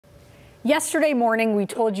Yesterday morning, we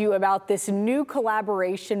told you about this new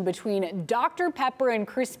collaboration between Dr. Pepper and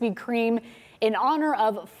Krispy Kreme in honor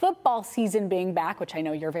of football season being back, which I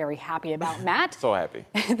know you're very happy about, Matt. So happy.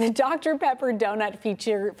 The Dr. Pepper donut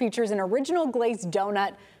features an original glazed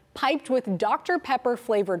donut piped with Dr. Pepper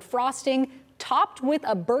flavored frosting, topped with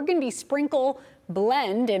a burgundy sprinkle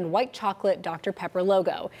blend and white chocolate Dr. Pepper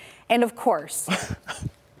logo. And of course,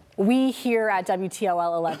 we here at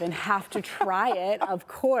WTOL 11 have to try it, of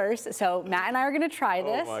course. So Matt and I are going to try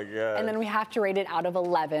this. Oh my God. And then we have to rate it out of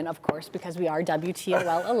 11, of course, because we are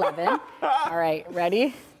WTOL 11. All right,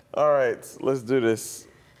 ready? All right, let's do this.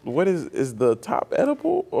 What is the top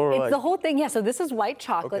edible or It's the whole thing, yeah. So this is white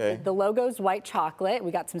chocolate. Okay. The logo's white chocolate.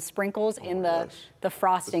 We got some sprinkles in the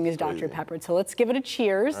frosting is Dr. Pepper. So let's give it a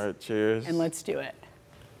cheers. All right, cheers. And let's do it.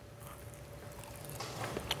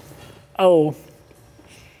 Oh.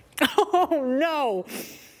 Oh no.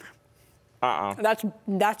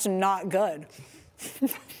 That's not good.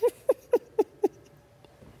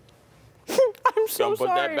 I'm so Put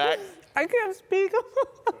sorry. that back. I can't speak.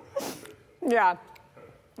 Yeah.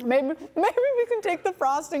 Maybe we can take the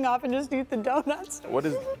frosting off and just eat the donuts. What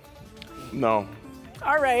is? No.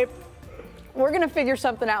 All right. We're gonna figure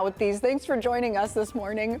something out with these. Thanks for joining us this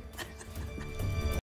morning.